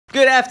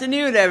Good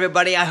afternoon,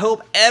 everybody. I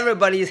hope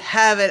everybody's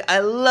having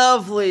a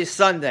lovely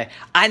Sunday.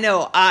 I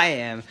know I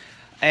am.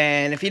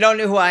 And if you don't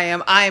know who I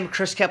am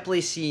Chris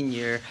Kepley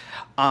Sr.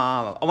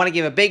 I want to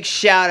give a big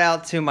shout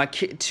out to my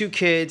two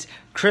kids,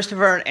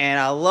 Christopher and Anna.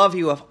 I love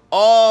you with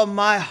all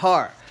my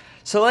heart.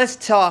 So let's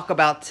talk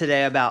about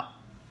today about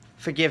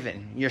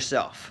forgiving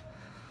yourself.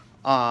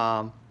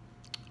 I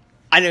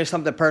know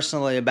something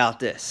personally about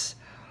this.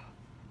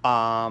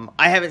 I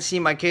haven't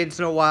seen my kids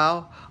in a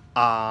while.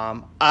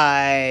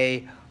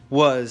 I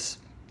was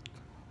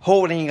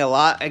holding a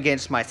lot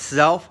against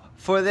myself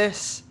for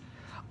this.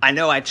 I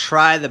know I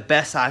try the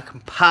best I can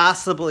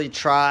possibly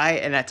try,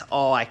 and that's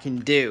all I can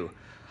do.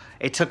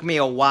 It took me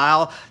a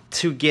while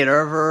to get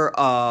over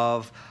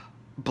of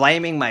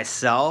blaming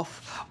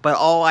myself, but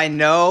all I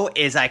know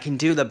is I can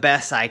do the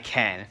best I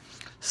can.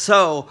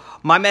 So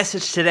my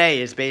message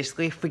today is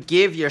basically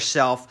forgive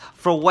yourself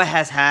for what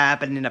has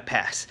happened in the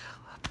past.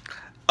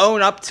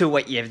 Own up to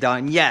what you've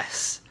done,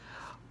 yes,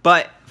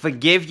 but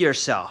forgive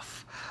yourself.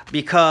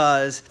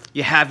 Because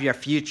you have your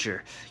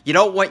future. You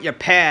don't want your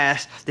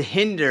past to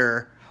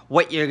hinder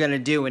what you're going to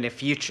do in the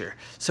future.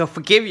 So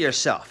forgive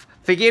yourself.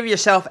 Forgive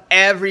yourself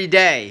every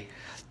day.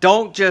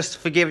 Don't just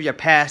forgive your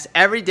past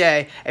every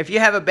day. If you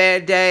have a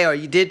bad day or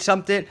you did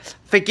something,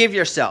 forgive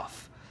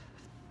yourself.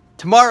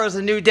 Tomorrow's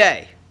a new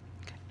day.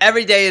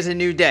 Every day is a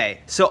new day.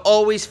 So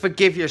always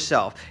forgive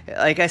yourself.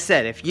 Like I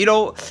said, if you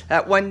don't,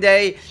 that one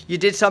day you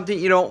did something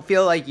you don't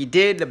feel like you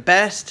did the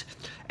best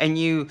and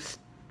you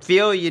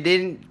feel you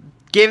didn't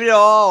give it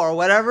all or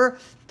whatever,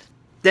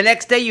 the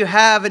next day you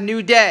have a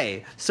new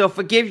day. So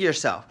forgive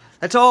yourself.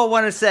 That's all I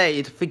want to say,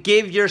 is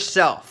forgive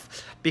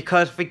yourself.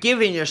 Because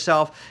forgiving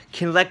yourself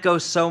can let go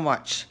so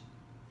much.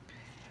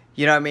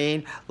 You know what I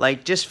mean?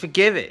 Like, just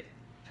forgive it.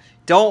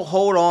 Don't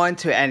hold on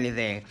to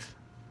anything.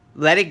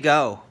 Let it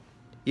go.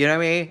 You know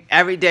what I mean?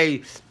 Every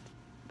day,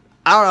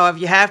 I don't know, if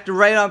you have to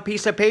write on a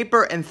piece of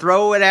paper and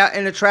throw it out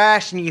in the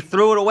trash and you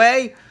threw it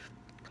away,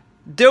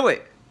 do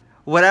it.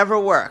 Whatever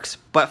works,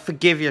 but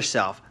forgive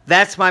yourself.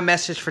 That's my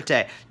message for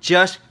today.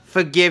 Just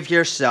forgive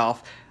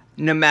yourself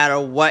no matter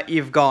what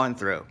you've gone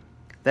through.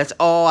 That's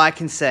all I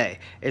can say,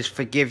 is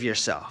forgive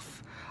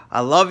yourself.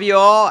 I love you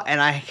all,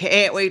 and I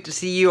can't wait to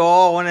see you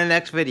all on the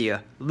next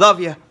video.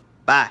 Love you.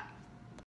 Bye.